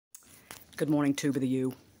Good morning, Tube of the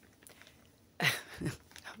U.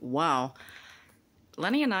 Wow.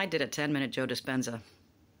 Lenny and I did a 10-minute Joe Dispenza,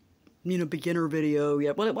 beginner video.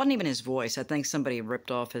 Yeah, well, it wasn't even his voice. I think somebody ripped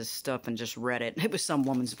off his stuff and just read it. It was some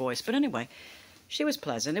woman's voice. But anyway, she was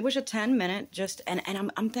pleasant. It was a 10-minute just, and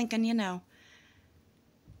I'm thinking,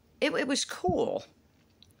 it was cool.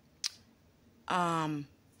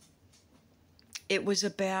 It was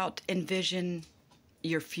about envision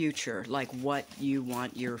your future, like what you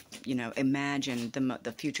want your, imagine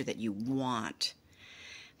the future that you want,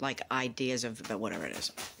 like ideas of whatever it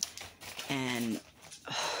is. And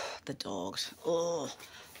the dogs,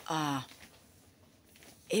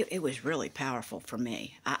 it was really powerful for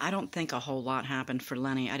me. I don't think a whole lot happened for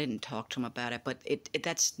Lenny. I didn't talk to him about it, but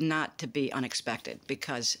that's not to be unexpected,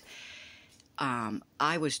 because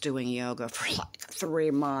I was doing yoga for like 3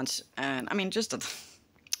 months, and just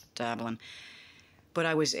dabbling. But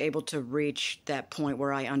I was able to reach that point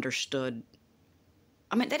where I understood.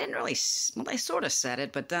 They didn't really, well, they sort of said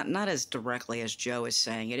it, but not as directly as Joe is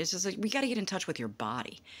saying it. It's just like, we got to get in touch with your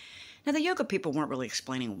body. Now, the yoga people weren't really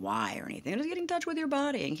explaining why or anything. It was getting in touch with your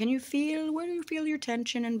body. And where do you feel your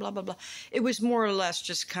tension and blah, blah, blah. It was more or less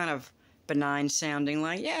just kind of benign sounding,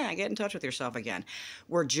 like, yeah, get in touch with yourself again.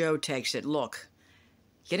 Where Joe takes it, look,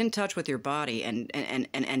 get in touch with your body and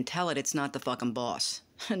tell it it's not the fucking boss.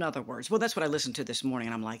 In other words. Well, that's what I listened to this morning,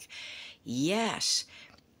 and I'm like, yes,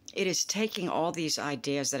 it is taking all these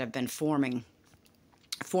ideas that have been forming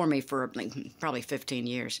for me for probably 15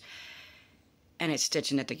 years, and it's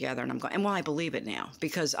stitching it together, and I'm going, and well, I believe it now,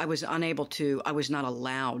 because I was not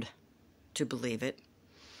allowed to believe it,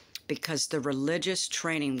 because the religious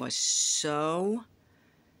training was so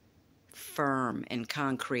firm and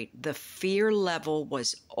concrete. The fear level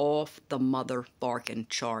was off the motherfucking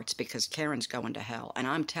charts, because Karen's going to hell. And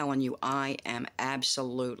I'm telling you, I am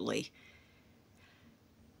absolutely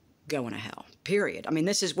going to hell. Period.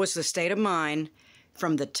 This was the state of mind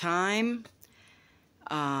from the time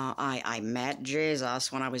I met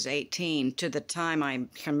Jesus when I was 18 to the time I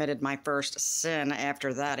committed my first sin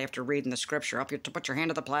after that, after reading the scripture. Up, you put your hand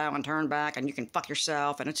to the plow and turn back, and you can fuck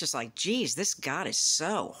yourself. And it's just like, geez, this God is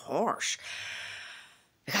so harsh.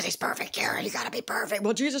 Because he's perfect, Karen. You gotta be perfect.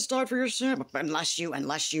 Well, Jesus died for your sin. Unless you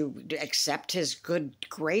accept his good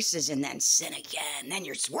graces and then sin again, then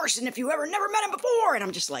you're worse than if you never met him before. And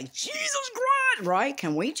I'm just like, Jesus Christ, right?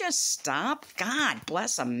 Can we just stop? God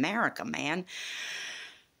bless America, man.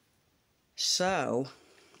 So,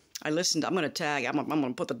 I listened. I'm going to tag. I'm going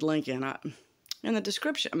to put the link in the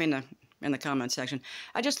description. In the comment section.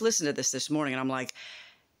 I just listened to this morning, and I'm like,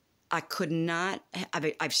 I could not.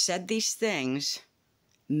 I've said these things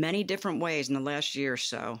many different ways in the last year or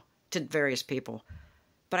so to various people,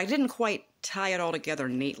 but I didn't quite tie it all together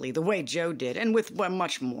neatly the way Joe did, and with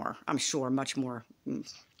much more. I'm sure much more.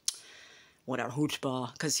 Whatever,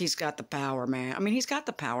 chutzpah, because he's got the power, man. He's got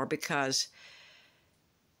the power because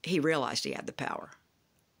he realized he had the power.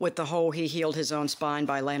 With the whole, he healed his own spine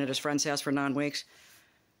by laying at his friend's house for 9 weeks.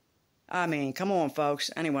 Come on, folks.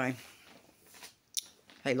 Anyway.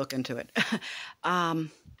 Hey, look into it.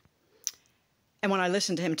 And when I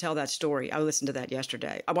listened to him tell that story, I listened to that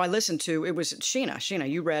yesterday. It was Sheena. Sheena,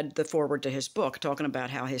 you read the foreword to his book talking about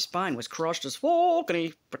how his spine was crushed as fuck, and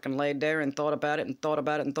he freaking laid there and thought about it and thought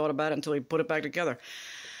about it and thought about it until he put it back together.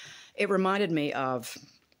 It reminded me of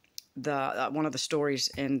one of the stories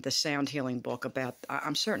in the sound healing book about,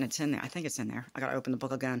 I'm certain it's in there. I think it's in there. I got to open the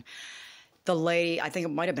book again. The lady, I think it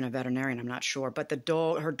might have been a veterinarian, I'm not sure, but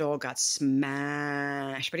her dog got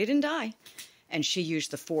smashed, but he didn't die. And she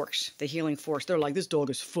used the forks, the healing forks. They're like, this dog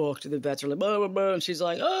is fucked. The vets are like, blah, blah, blah. And she's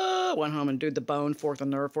like, went home and did the bone fork, the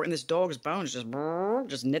nerve fork. And this dog's bones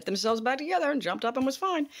just knit themselves back together and jumped up and was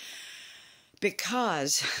fine.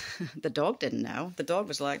 Because the dog didn't know. The dog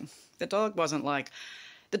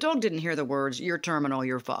didn't hear the words, you're terminal,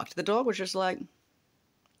 you're fucked. The dog was just like,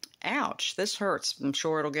 ouch, this hurts. I'm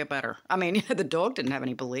sure it'll get better. The dog didn't have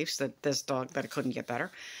any beliefs that it couldn't get better.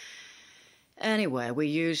 Anyway,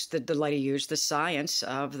 the lady used the science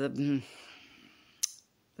of the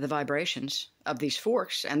vibrations of these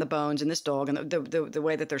forks and the bones in this dog and the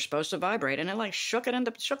way that they're supposed to vibrate, and it shook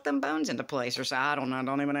them bones into place. Or so, I don't know.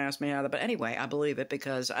 Don't even ask me how. But anyway, I believe it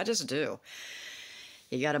because I just do.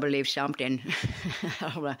 You got to believe something.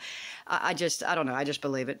 I don't know. I just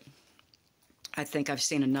believe it. I think I've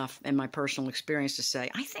seen enough in my personal experience to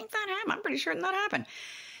say, I think that happened. I'm pretty sure that happened.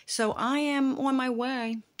 So I am on my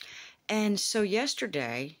way. And so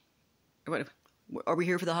yesterday, are we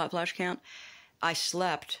here for the hot flash count? I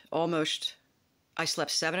slept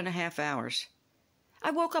 7.5 hours.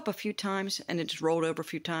 I woke up a few times and it just rolled over a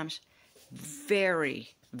few times. Very,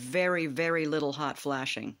 very, very little hot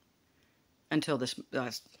flashing. until this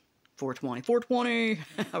 4:20. 4:20!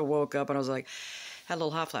 I woke up and I was like, had a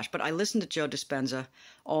little hot flash. But I listened to Joe Dispenza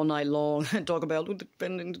all night long and talk about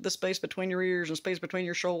the space between your ears and space between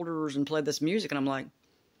your shoulders and play this music. And I'm like,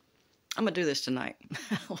 I'm going to do this tonight.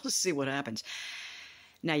 We'll see what happens.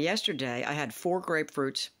 Now, yesterday, I had 4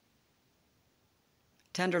 grapefruits,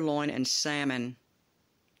 tenderloin and salmon,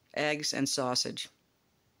 eggs and sausage.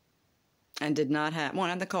 And did not have, well, I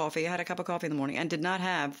had the coffee. I had a cup of coffee in the morning and did not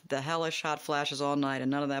have the hellish hot flashes all night and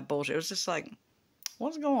none of that bullshit. It was just like,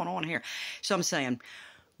 what's going on here? So I'm saying,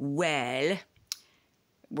 well,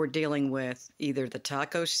 we're dealing with either the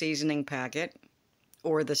taco seasoning packet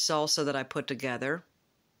or the salsa that I put together,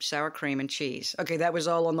 sour cream and cheese. Okay, that was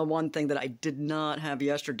all on the one thing that I did not have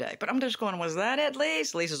yesterday. But I'm just going, was that at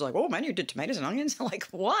least? Lisa's like, oh, man, you did tomatoes and onions? I'm like,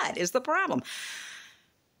 what is the problem?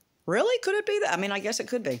 Really? Could it be that? I mean, I guess it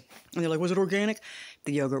could be. And they're like, was it organic?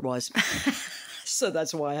 The yogurt was. So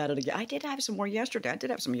that's why I had it again. I did have some more yesterday. I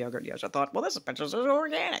did have some yogurt yesterday. I thought, well, this is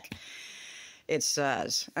organic. It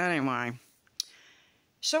says. Anyway.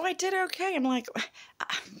 So I did okay. I'm like,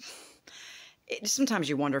 sometimes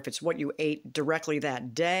you wonder if it's what you ate directly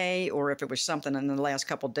that day or if it was something in the last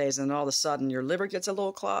couple of days and then all of a sudden your liver gets a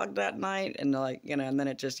little clogged that night and like, you know, and then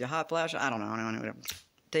it just, you hot flash. I don't know.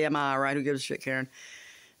 TMI, right? Who gives a shit, Karen?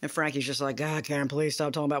 And Frankie's just like, God, Karen, please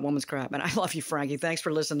stop talking about woman's crap. And I love you, Frankie. Thanks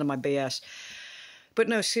for listening to my BS. But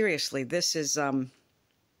no, seriously, this is, when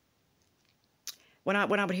I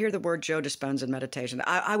would hear the word Joe Dispenza in meditation,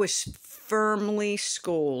 I was firmly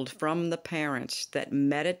schooled from the parents that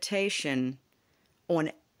meditation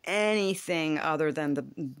on anything other than the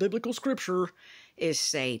biblical scripture is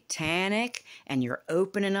satanic and you're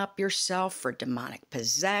opening up yourself for demonic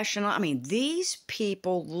possession. I mean, these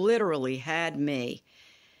people literally had me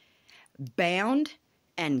bound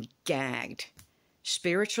and gagged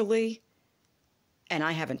spiritually, and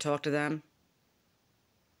I haven't talked to them.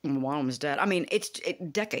 One of them is dead. I mean, it's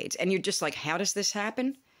decades, and you're just like, how does this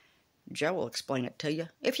happen? Joe will explain it to you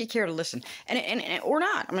if you care to listen, and or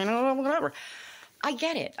not. I mean, whatever. I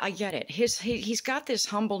get it. He's got this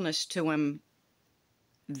humbleness to him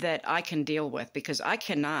that I can deal with because I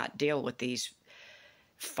cannot deal with these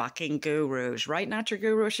fucking gurus, right? Not your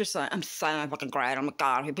guru. It's just like, I'm silent, fucking great. I'm a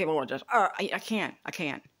god. People are just, I can't. You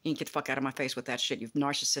can get the fuck out of my face with that shit, you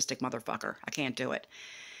narcissistic motherfucker. I can't do it.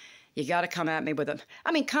 You got to come at me with a,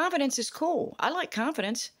 I mean, confidence is cool. I like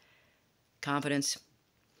confidence. Confidence.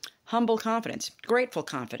 Humble confidence. Grateful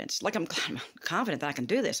confidence. Like I'm confident that I can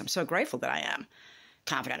do this. I'm so grateful that I am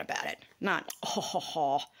confident about it. Not,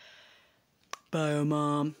 bye,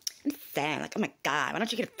 Mom. I'm sad. Like, oh my God, why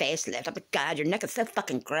don't you get a facelift? Oh my God, your neck is so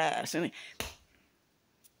fucking gross.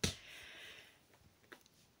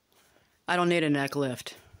 I don't need a neck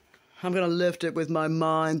lift. I'm going to lift it with my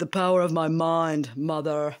mind. The power of my mind,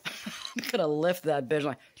 mother. I'm going to lift that bitch.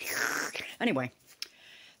 Like, anyway,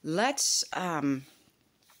 let's,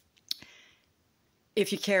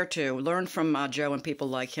 if you care to, learn from Joe and people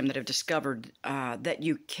like him that have discovered that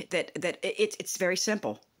it's very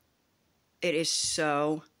simple. It is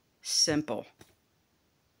so simple.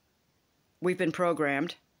 We've been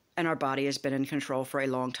programmed, and our body has been in control for a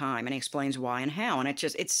long time, and he explains why and how. And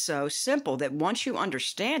it's so simple that once you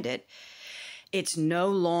understand it, it's no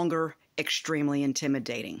longer extremely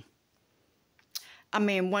intimidating. I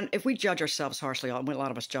mean, if we judge ourselves harshly, a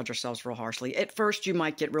lot of us judge ourselves real harshly. At first, you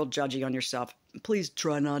might get real judgy on yourself. Please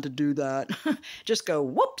try not to do that. Just go,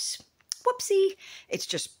 whoops, whoopsie. It's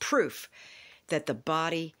just proof that the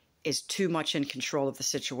body is too much in control of the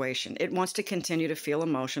situation. It wants to continue to feel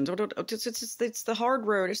emotions. It's the hard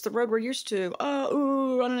road. It's the road we're used to.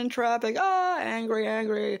 Running in traffic.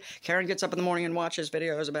 Angry. Karen gets up in the morning and watches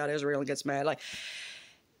videos about Israel and gets mad. Like,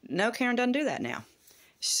 no, Karen doesn't do that now.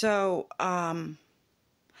 So,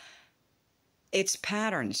 it's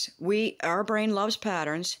patterns. Our brain loves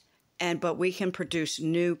patterns, but we can produce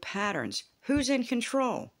new patterns. Who's in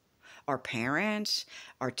control? Our parents,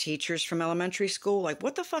 our teachers from elementary school. Like,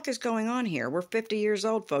 what the fuck is going on here? We're 50 years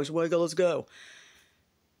old, folks. Wiggle, let's go.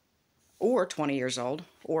 Or 20 years old,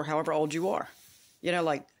 or however old you are. You know,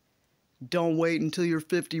 like, don't wait until you're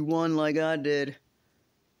 51 like I did.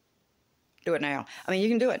 Do it now. I mean, you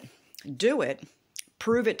can do it. Do it.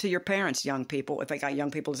 Prove it to your parents, young people. If they got young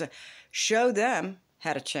people to say, show them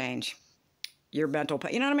how to change your mental,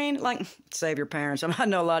 you know what I mean? Like, save your parents. I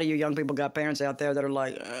know a lot of you young people got parents out there that are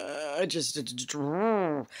like,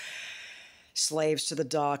 slaves to the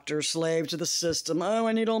doctor, slaves to the system. Oh,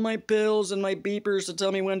 I need all my pills and my beepers to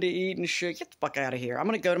tell me when to eat and shit. Get the fuck out of here. I'm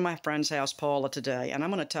going to go to my friend's house, Paula, today, and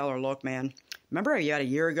I'm going to tell her, look, man, remember you had a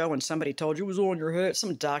year ago when somebody told you it was on your head?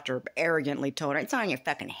 Some doctor arrogantly told her, it's on your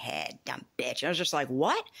fucking head, dumb bitch. And I was just like,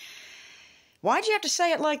 what? Why'd you have to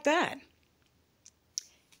say it like that?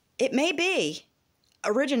 It may be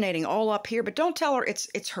originating all up here, but don't tell her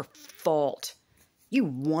it's her fault. You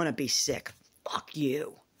want to be sick. Fuck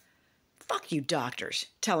you. Fuck you, doctors,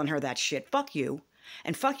 telling her that shit. Fuck you.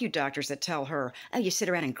 And fuck you, doctors that tell her, oh, you sit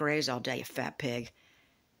around and graze all day, you fat pig.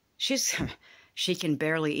 She can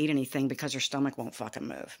barely eat anything because her stomach won't fucking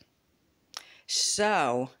move.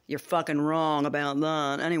 So, you're fucking wrong about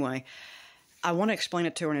that. Anyway, I want to explain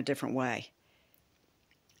it to her in a different way.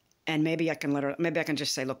 And maybe I can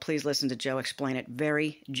just say, look, please listen to Joe explain it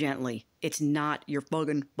very gently. It's not your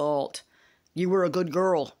fucking fault. You were a good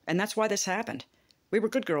girl. And that's why this happened. We were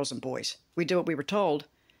good girls and boys. We did what we were told.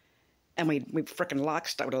 And we frickin'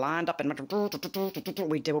 lined up and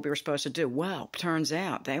we did what we were supposed to do. Well, turns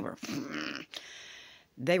out they were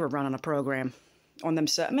running a program on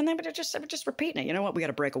themselves. I mean, they were just repeating it. You know what? We got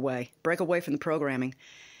to break away from the programming.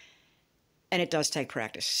 And it does take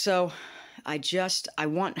practice. So I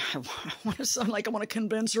want to sound like I want to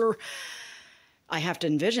convince her. I have to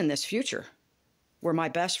envision this future where my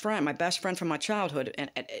best friend from my childhood,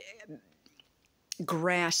 and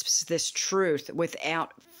grasps this truth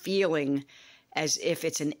without feeling as if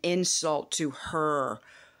it's an insult to her,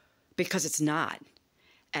 because it's not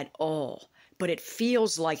at all. But it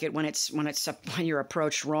feels like it when you're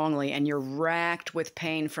approached wrongly and you're racked with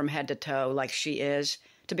pain from head to toe, like she is,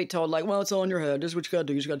 to be told, like, well, it's all in your head. This is what you got to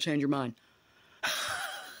do. You just got to change your mind.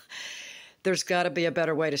 There's got to be a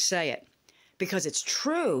better way to say it, because it's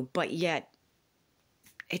true, but yet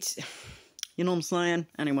it's, you know what I'm saying?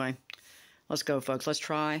 Anyway, let's go, folks. Let's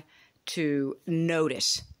try to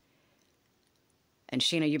notice. And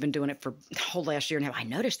Sheena, you've been doing it for the whole last year now. I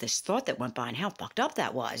noticed this thought that went by and how fucked up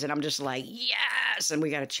that was. And I'm just like, yes! And we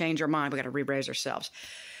got to change our mind. We got to re-raise ourselves.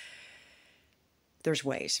 There's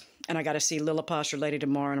ways. And I got to see Lilliput, your lady,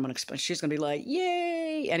 tomorrow, and I'm going to explain. She's going to be like,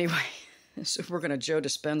 yay! Anyway, so we're going to Joe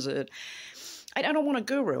Dispenza it. I don't want a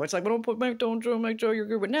guru. It's like, well, don't make Joe your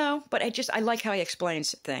guru. No, but I like how he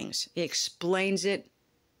explains things. He explains it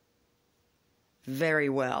very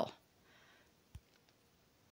well.